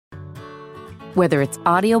Whether it's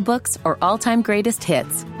audiobooks or all-time greatest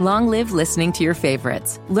hits, long live listening to your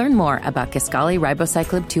favorites. Learn more about Kisqali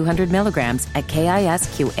Ribociclib 200 milligrams at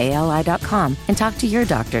KISQALI.com and talk to your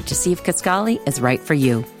doctor to see if Kisqali is right for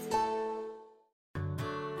you.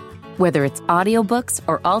 Whether it's audiobooks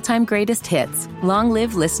or all-time greatest hits, long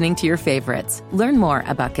live listening to your favorites. Learn more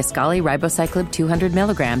about Kisqali Ribociclib 200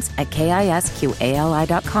 milligrams at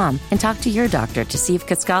KISQALI.com and talk to your doctor to see if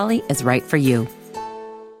Kisqali is right for you.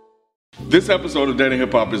 This episode of Dead End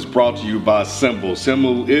Hip Hop is brought to you by Symbol.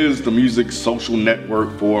 Symbol is the music social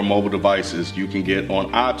network for mobile devices you can get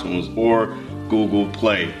on iTunes or Google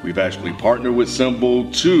Play. We've actually partnered with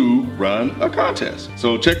Symbol to run a contest.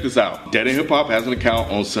 So check this out. Dead End Hip Hop has an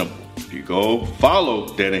account on Symbol. If you go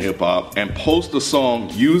follow Dead End Hip Hop and post a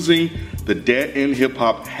song using the Dead End Hip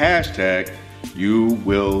Hop hashtag, you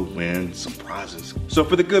will win some prizes. So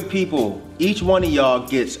for the good people, each one of y'all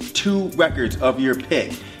gets 2 records of your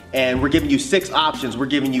pick. And we're giving you 6 options. We're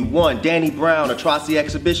giving you 1, Danny Brown, Atrocity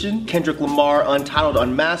Exhibition, Kendrick Lamar, Untitled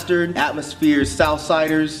Unmastered, Atmosphere's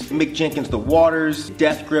Southsiders, Mick Jenkins, The Waters,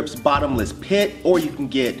 Death Grip's Bottomless Pit, or you can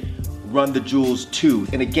get Run the Jewels 2.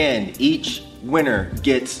 And again, each winner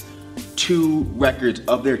gets 2 records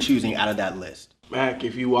of their choosing out of that list. Mac,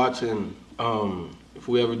 if you watching, if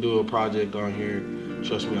we ever do a project on here,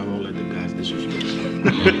 trust me, I won't let the guys disrespect you.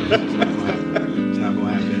 It's not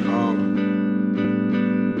gonna happen.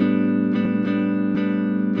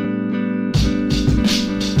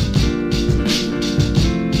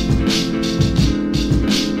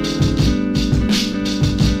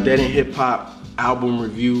 Dead End Hip Hop album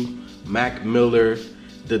review, Mac Miller,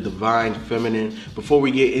 The Divine Feminine. Before we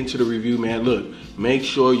get into the review, man, look, make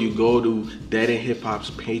sure you go to Dead End Hip Hop's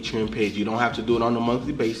Patreon page. You don't have to do it on a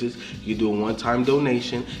monthly basis. You do a one-time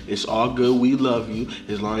donation. It's all good. We love you.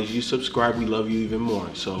 As long as you subscribe, we love you even more.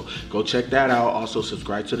 So go check that out. Also,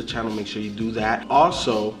 subscribe to the channel. Make sure you do that.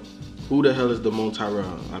 Also, who the hell is Damone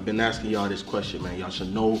Tyrell? I've been asking y'all this question, man. Y'all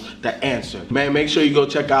should know the answer. Man, make sure you go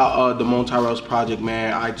check out Damone Tyrell's project,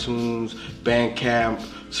 man. iTunes, Bandcamp,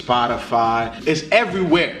 Spotify. It's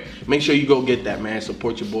everywhere. Make sure you go get that, man.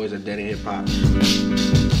 Support your boys at Dead End Hip Hop.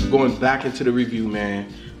 Going back into the review,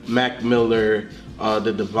 man. Mac Miller,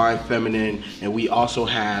 The Divine Feminine, and we also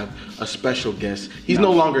have a special guest. He's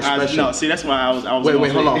no longer special. No, see, that's why I was.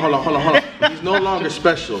 Wait, hold on. He's no longer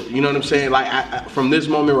special. You know what I'm saying? Like, from this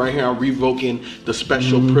moment right here, I'm revoking the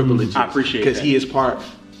special privileges. I appreciate because that. he is part,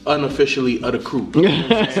 unofficially, of the crew. You know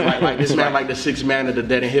what I'm saying? like this man, like the 6th man of the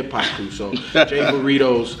Dead End Hip Hop crew. So, Jay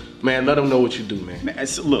Burritos, man, let them know what you do, man.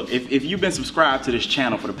 Look, if you've been subscribed to this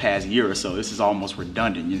channel for the past year or so, this is almost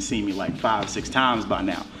redundant. You've seen me like 5-6 times by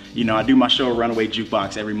now. You know, I do my show Runaway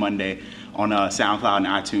Jukebox every Monday on SoundCloud and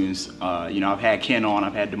iTunes. You know, I've had Ken on,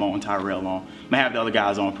 I've had Damone Tyrell on. I'm gonna have the other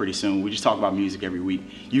guys on pretty soon. We just talk about music every week.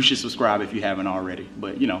 You should subscribe if you haven't already.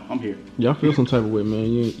 But you know, I'm here. Yeah, I feel some type of way, man.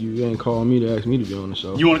 You ain't called me to ask me to be on the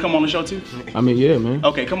show. You wanna come on the show too? I mean, yeah, man.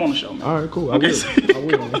 Okay, come on the show, man. All right, cool. Okay. I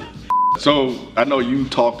will, man. So I know you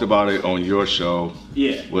talked about it on your show,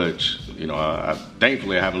 Yeah. which you know I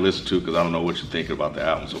thankfully I haven't listened to because I don't know what you're thinking about the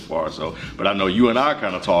album so far. So, but I know you and I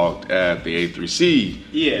kind of talked at the A3C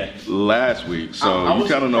Yeah. last week, so I you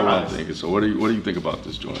was kind of know what I'm surprised. thinking. So what do you think about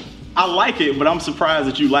this joint? I like it, but I'm surprised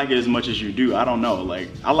that you like it as much as you do. I don't know. Like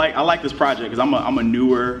I like this project because I'm a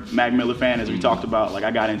newer Mac Miller fan, as we talked about. Like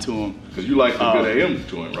I got into him Because you like the Good AM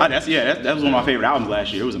joint, right? that was one of my favorite albums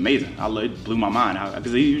last year. It was amazing. It blew my mind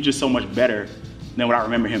because he was just so much better than what I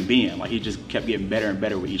remember him being. Like he just kept getting better and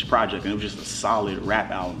better with each project, and it was just a solid rap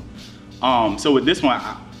album. So with this one,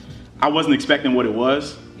 I wasn't expecting what it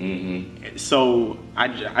was. Mm-hmm. So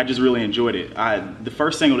I just really enjoyed it. The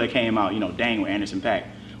first single that came out, you know, Dang with Anderson .Paak.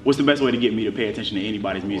 What's the best way to get me to pay attention to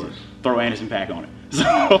anybody's music? Throw Anderson .Paak on it.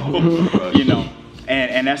 So, you know,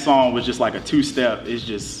 and that song was just like a 2-step. It's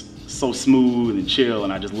just so smooth and chill,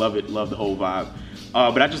 and I just love it, love the whole vibe.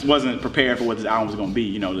 But I just wasn't prepared for what this album was gonna be.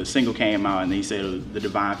 You know, the single came out, and then he said The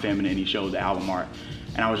Divine Feminine, and he showed the album art.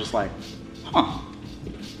 And I was just like, huh,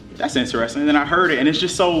 that's interesting. And then I heard it, and it's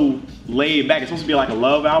just so laid back. It's supposed to be like a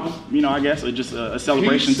love album, you know, I guess, or just a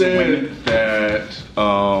celebration to women.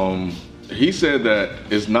 He said that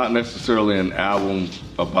it's not necessarily an album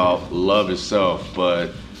about love itself,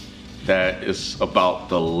 but that it's about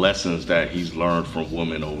the lessons that he's learned from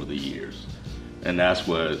women over the years. And that's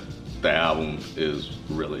what the album is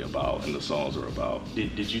really about and the songs are about.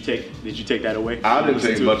 Did you take that away? I didn't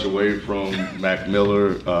take much away from Mac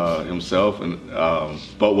Miller himself, and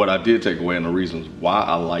but what I did take away and the reasons why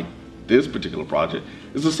I like this particular project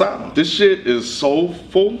is the sound. This shit is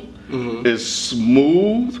soulful, it's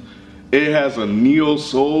smooth, it has a neo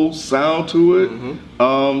soul sound to it.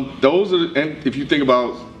 Those are, and if you think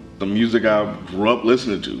about the music I grew up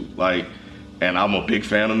listening to. Like, and I'm a big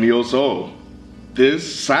fan of Neo Soul.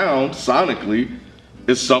 This sound sonically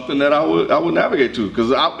is something that I would navigate to,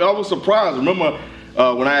 because I was surprised. Remember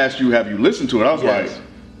when I asked you, have you listened to it? I was like,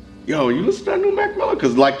 yo, you listen to that new Mac Miller?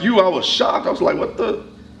 Because like you, I was shocked. I was like, what the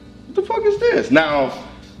fuck is this? Now,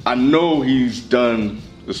 I know he's done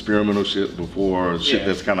experimental shit before, shit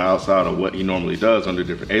that's kind of outside of what he normally does under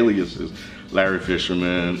different aliases. Larry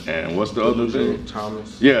Fisherman and what's the other thing?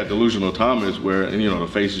 Thomas. Yeah, Delusional Thomas, where, and, you know,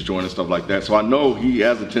 the Faces joint and stuff like that. So I know he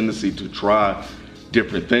has a tendency to try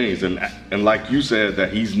different things, and like you said,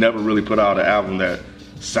 that he's never really put out an album that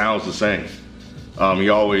sounds the same. He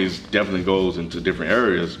always definitely goes into different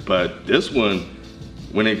areas, but this one,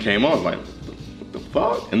 when it came on, I was like, what the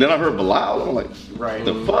fuck? And then I heard Bilal, I'm like, right,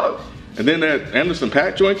 the fuck? And then that Anderson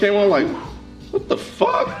 .Paak joint came on, like, what the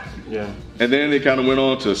fuck? Yeah. And then it kind of went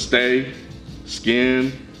on to Stay,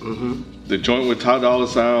 Skin, the joint with Ty Dolla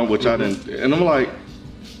 $ign, which I didn't, and I'm like,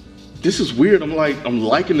 this is weird. I'm like, I'm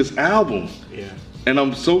liking this album. Yeah. And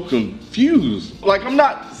I'm so confused. Like, I'm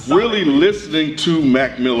not really listening to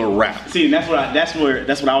Mac Miller rap. See, and that's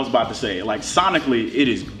what I was about to say. Like, sonically, it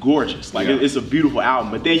is gorgeous. Like, it's a beautiful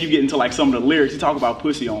album. But then you get into like some of the lyrics. He talk about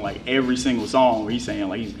pussy on like every single song, where he's saying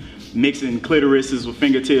like he's mixing clitorises with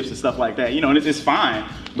fingertips and stuff like that. You know, and it's fine.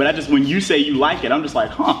 But I just, when you say you like it, I'm just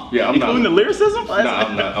like, huh? Yeah, I'm including not, the lyricism. No,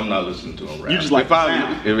 I'm not listening to him rap. You just like if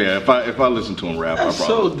I listen to him rap, That's I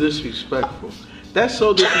probably. so disrespectful. That's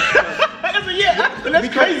so disrespectful.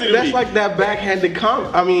 That's crazy to That's me. like that backhanded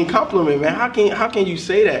compliment, man. How can you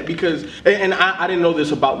say that? Because, and I didn't know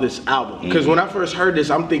this about this album. Because when I first heard this,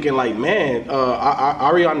 I'm thinking like, man,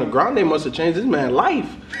 Ariana Grande must have changed this man's life.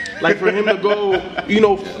 Like, for him to go, you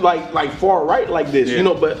know, like far right like this, you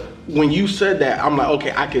know. But when you said that, I'm like,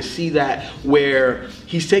 okay, I can see that, where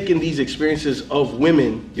he's taking these experiences of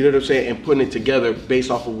women, you know what I'm saying, and putting it together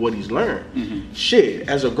based off of what he's learned. Shit,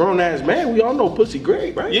 as a grown ass man, we all know pussy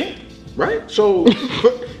great, right? Yeah. Right? So,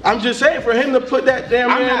 I'm just saying, for him to put that damn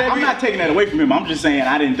I'm not taking that away from him. I'm just saying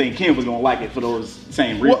I didn't think Ken was gonna like it for those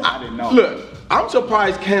same reasons. Well, I didn't know. Look, I'm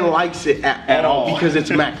surprised Ken likes it at all, because it's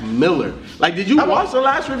Mac Miller. Like, did you watch the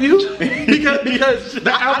last review? Because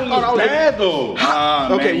the album was bad though.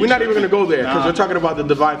 Okay, we're not even gonna go there, because we're talking about the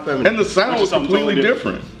Divine Feminine. And the sound was completely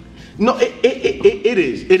different. No, it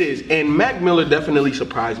is, and Mac Miller definitely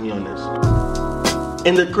surprised me on this.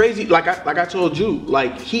 And the crazy, like I told you,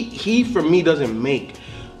 like he for me doesn't make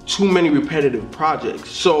too many repetitive projects.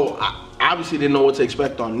 So I obviously didn't know what to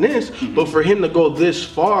expect on this, but for him to go this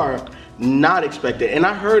far, not expected. And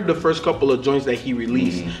I heard the first couple of joints that he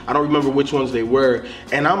released. I don't remember which ones they were,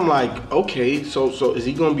 and I'm like, okay, so is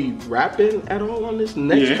he gonna be rapping at all on this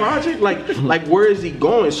next project? Like where is he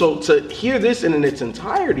going? So to hear this in its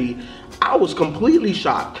entirety, I was completely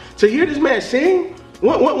shocked. To hear this man sing.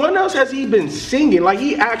 When else has he been singing? Like,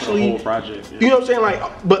 he actually, the whole project, you know what I'm saying? Like,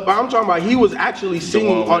 but I'm talking about, he was actually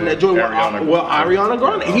singing on that joint with Ariana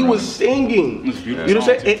Grande. He was singing. You know what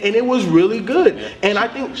I'm saying? And it was really good. And I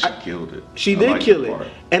think she killed it. She did kill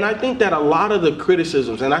it. And I think that a lot of the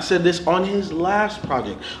criticisms, and I said this on his last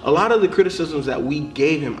project, a lot of the criticisms that we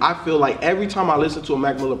gave him, I feel like every time I listen to a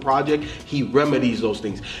Mac Miller project, he remedies those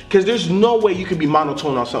things. Because there's no way you could be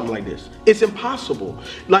monotone on something like this. It's impossible.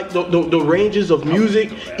 Like the ranges of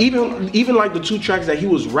music, even like the 2 tracks that he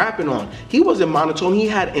was rapping on, he wasn't monotone. He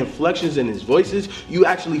had inflections in his voices. You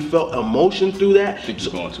actually felt emotion through that. I think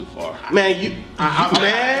you're going too far. Man,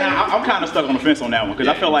 I'm kind of stuck on the fence on that one, because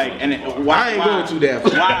I feel like, and I ain't going too damn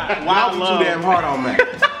far. Why too damn hard on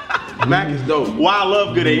Mac? Mac is dope. Why I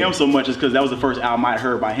love Good AM so much is because that was the first album I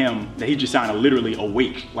heard by him that he just sounded literally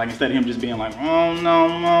awake. Like, instead of him just being like, oh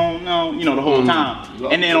no, you know, the whole time.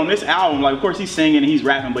 And then on this album, like, of course he's singing and he's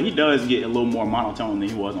rapping, but he does get a little more monotone than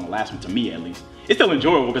he was on the last one, to me at least. It's still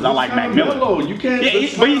enjoyable because I like Mac Miller. Mellow. You can't.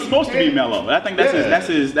 But he's supposed to be mellow. I think that's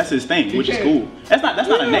his thing, which is cool. That's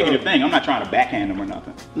not a negative thing. I'm not trying to backhand him or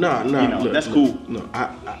nothing. No, you know, look, that's cool. No,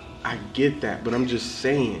 I get that, but I'm just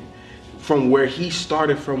saying, from where he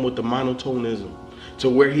started from with the monotonism to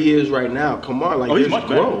where he is right now, come on, like, he's there's much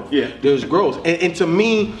growth. better. Yeah. There's growth. And to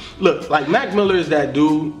me, look, like, Mac Miller is that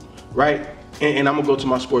dude, right? And I'm gonna go to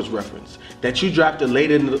my sports reference, that you drafted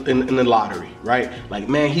late in the lottery, right? Like,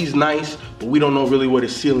 man, he's nice, but we don't know really what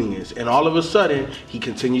his ceiling is. And all of a sudden, he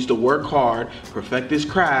continues to work hard, perfect his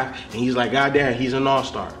craft, and he's like, God damn, he's an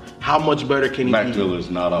all-star. How much better can he be? Mac Miller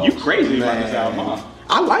is not all-star. You crazy about this album, huh?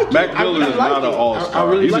 I like it. Mac Miller is not an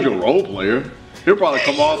all-star. He's a good role player. He'll probably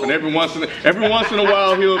come off, and every once in a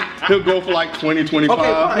while he'll go for like 20, 25.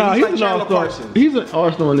 Okay, fine. Nah, He's he's like an Chandler all-star. Parsons. He's an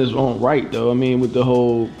all-star in his own right, though. I mean, with the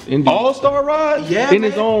whole indie All-star ride? Yeah, in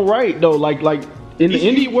his own right, though. Like in the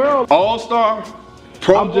indie world. All-star?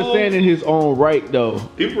 I'm just saying in his own right though.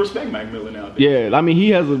 People respect Mac Miller now. Yeah, I mean he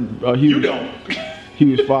has a huge. You don't. He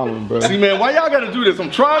was following, bro. See, man, why y'all gotta do this? I'm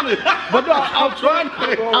trying to, but no, I'm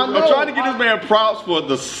trying to get this man props for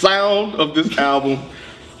the sound of this album.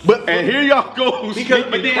 And here y'all go speaking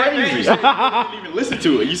crazy. You didn't even listen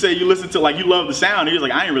to it. You say you listen to, like, you love the sound. And you're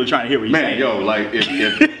like, I ain't really trying to hear what you're saying. Man, yo, like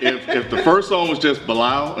if the first song was just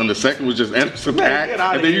Bilal and the second was just Anderson .Paak,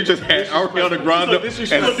 and then you just had Ariana Grande and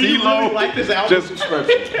CeeLo, like this album?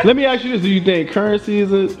 Let me ask you this: do you think Currency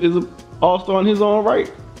is a all-star in his own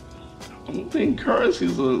right? I don't think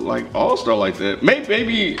Currency's a like all-star like that.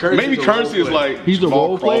 Maybe Currency is like he's a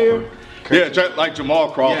role player. Yeah, like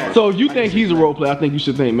Jamal Crawford. Yeah. So if you think he's a role player, I think you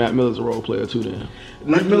should think Mac Miller's a role player too. Then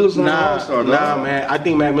Mac Miller's not an all-star. Nah, man. I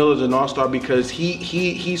think Mac Miller's an all-star because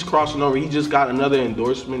he's crossing over. He just got another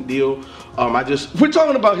endorsement deal. We're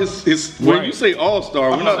talking about his when you say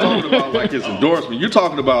all-star, we're not talking about like his endorsement. You're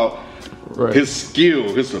talking about his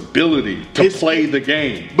skill, his ability to play the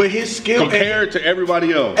game. But his skill compared to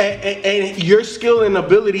everybody else. And your skill and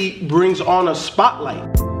ability brings on a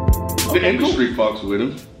spotlight. The industry fucks with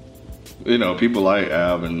him. You know, people like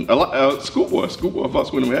Av and Schoolboy. Schoolboy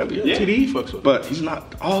fucks with him heavy. Yeah, TDE fucks with him. But he's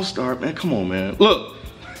not all-star, man. Come on, man. Look.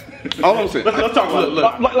 All I'm saying. Let's talk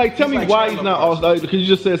about it. Tell me why he's not all-star. Because you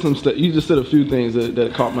just said some stuff. You just said a few things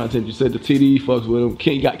that caught my attention. You said the TDE fucks with him.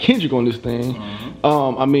 You got Kendrick on this thing.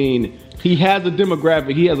 I mean, he has a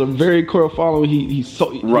demographic. He has a very core following. He's so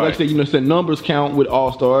like I said, said numbers count with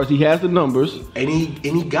all-stars. He has the numbers. And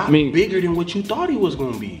he got bigger than what you thought he was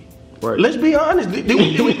gonna be. Right. Let's be honest. Did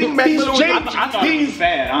we think Mac Miller was I thought he was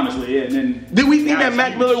bad, honestly. Yeah, and then did we think that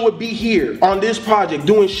Mac Miller would be here on this project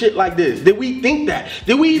doing shit like this? Did we think that?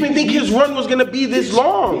 Did we even think his run was gonna be this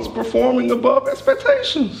long? He's performing above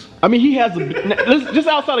expectations. I mean, he has just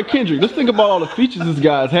outside of Kendrick. Let's think about all the features this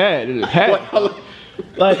guy's had.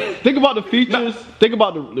 Like, think about the features. Think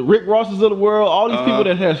about the Rick Rosses of the world. All these people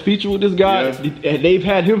that has featured with this guy, and they've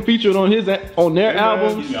had him featured on their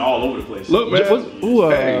albums. He's been all over the place. Look,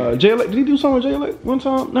 man. J-Elect, did he do something with J-Elect one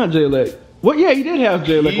time? Not J-Elect. Well, yeah, he did have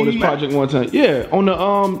J-Elect on this project one time. Yeah, on the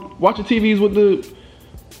Watching TVs with the.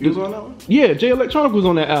 He was on that one? Yeah, Jay Electronica was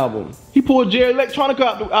on that album. He pulled Jay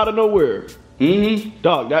Electronica out of nowhere.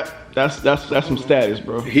 Dog, that's some status,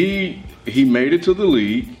 bro. He made it to the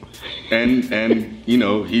league. And you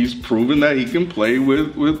know, he's proven that he can play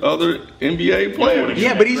with other NBA players.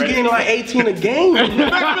 Yeah, but he's getting like 18 a game. Mac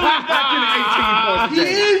Miller's not getting 18 points a game.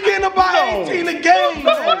 He is getting about 18 a game,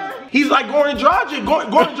 man. He's like Goran Dragic.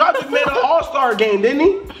 Goran Dragic made an all-star game, didn't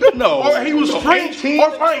he? No. Or he was fringe.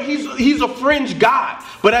 Or fine, he's a fringe guy.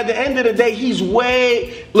 But at the end of the day, he's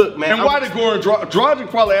way. Look, man. And why did Goran Dragic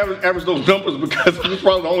probably average those numbers? Because he was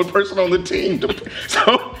probably the only person on the team.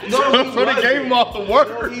 So they gave him all the work.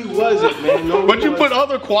 No, he wasn't, man. No, but you put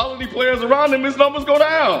other quality players around him, his numbers go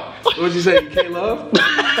down. What'd you say? You can't love?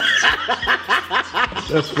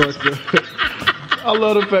 That's fucked up. I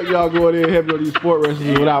love the fact y'all go in there heavy on these sport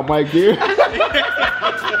wrestlers without Mike here.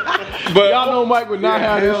 But y'all know Mike would not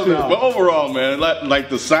have this shit. But overall, man, like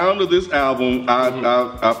the sound of this album,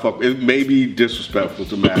 I fuck. It may be disrespectful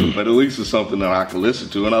to Mac, but at least it's something that I can listen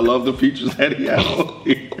to, and I love the features that he has on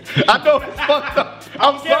here. I know it's fucked up.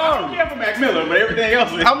 I'm sorry. I don't care for Mac Miller, but everything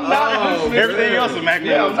else. I'm not. Everything else is Mac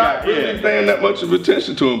Miller. Yeah, I'm not really paying that much of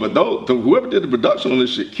attention to him, but whoever did the production on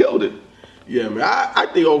this shit killed it. Yeah, man. I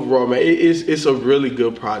think overall, man, it's a really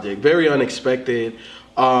good project. Very unexpected.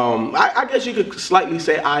 I guess you could slightly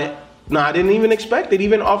say I didn't even expect it,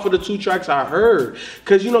 even off of the 2 tracks I heard.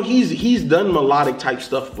 Because, you know, he's done melodic type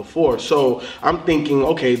stuff before. So I'm thinking,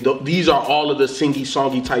 okay, these are all of the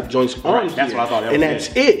singy-songy type joints on here. That's what I thought. And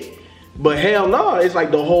that's it. But hell no, it's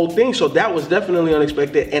like the whole thing. So that was definitely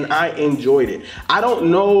unexpected, and I enjoyed it. I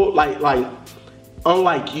don't know, like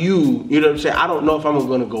unlike you know what I'm saying, I don't know if I'm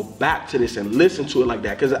gonna go back to this and listen to it like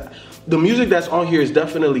that, because the music that's on here is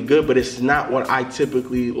definitely good, but it's not what I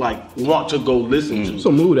typically like want to go listen to. It's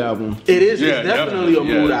a mood album. It is. Yeah, it's definitely a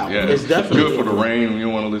mood album. Yeah. It's definitely good for the rain when you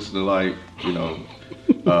want to listen to, like, you know,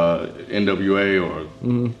 NWA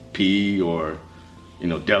or P or, you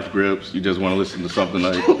know, Death Grips. You just want to listen to something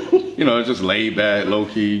like, you know, it's just laid back, low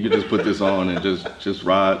key. You just put this on and just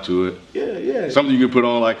ride to it. Yeah. Something you can put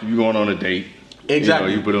on like if you're going on a date. Exactly.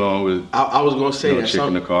 You know, you put it on with. I was gonna say that. Chick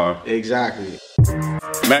in the car. Exactly.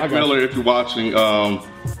 Mac Miller, if you're watching,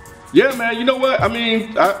 yeah, man. You know what? I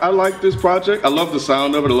mean, I like this project. I love the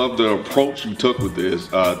sound of it. I love the approach you took with this.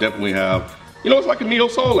 Definitely have. You know, it's like a neo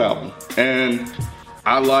soul album, and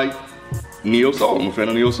I like neo soul. I'm a fan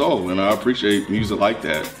of neo soul, and I appreciate music like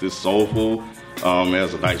that. This soulful. It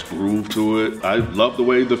has a nice groove to it. I love the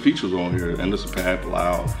way the features are on here. Anderson .Paak,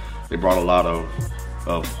 Bilal. They brought a lot of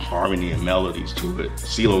harmony and melodies to it.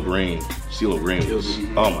 CeeLo Green was,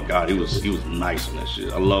 oh my God, he was nice on that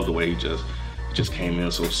shit. I love the way he just came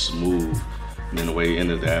in so smooth, and then the way he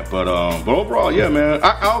ended that. But overall, yeah, man,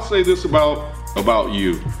 I'll say this about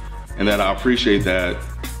you, and that I appreciate that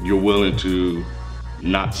you're willing to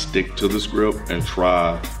not stick to the script and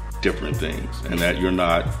try different things, and that you're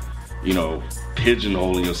not, you know,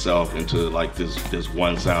 pigeonholing yourself into like this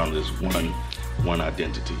one sound, this one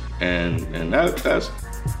identity, and that's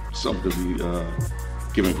something to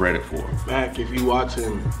be given credit for. Mac, if you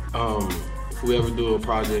watching, if we ever do a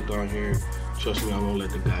project on here, trust me, I won't let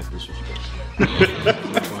the guys disrespect you.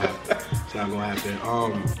 It's not gonna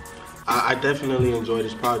happen. I definitely enjoy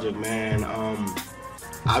this project, man.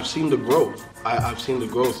 I've seen the growth. I've seen the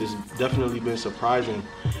growth. It's definitely been surprising,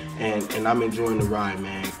 and I'm enjoying the ride,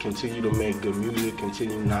 man. Continue to make good music.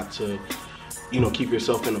 Continue not to, you know, keep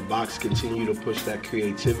yourself in a box. Continue to push that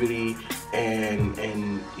creativity,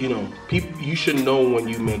 and you know, people. You should know when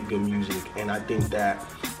you make good music, and I think that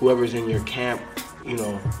whoever's in your camp, you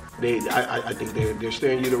know, I think they're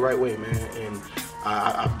steering you the right way, man. And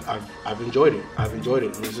I've enjoyed it. I've enjoyed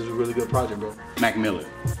it, and this is a really good project, bro. Mac Miller,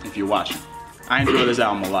 if you're watching, I enjoy this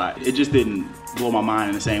album a lot. It just didn't blow my mind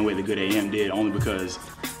in the same way that Good AM did, only because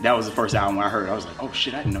that was the first album I heard. I was like, oh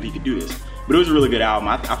shit, I didn't know he could do this. But it was a really good album.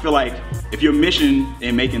 I feel like if your mission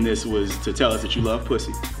in making this was to tell us that you love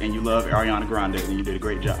pussy and you love Ariana Grande, then you did a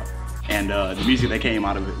great job. And the music that came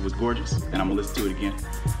out of it was gorgeous, and I'm gonna listen to it again.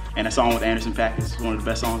 And that song with Anderson .Paak is one of the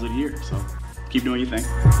best songs of the year, so keep doing your thing.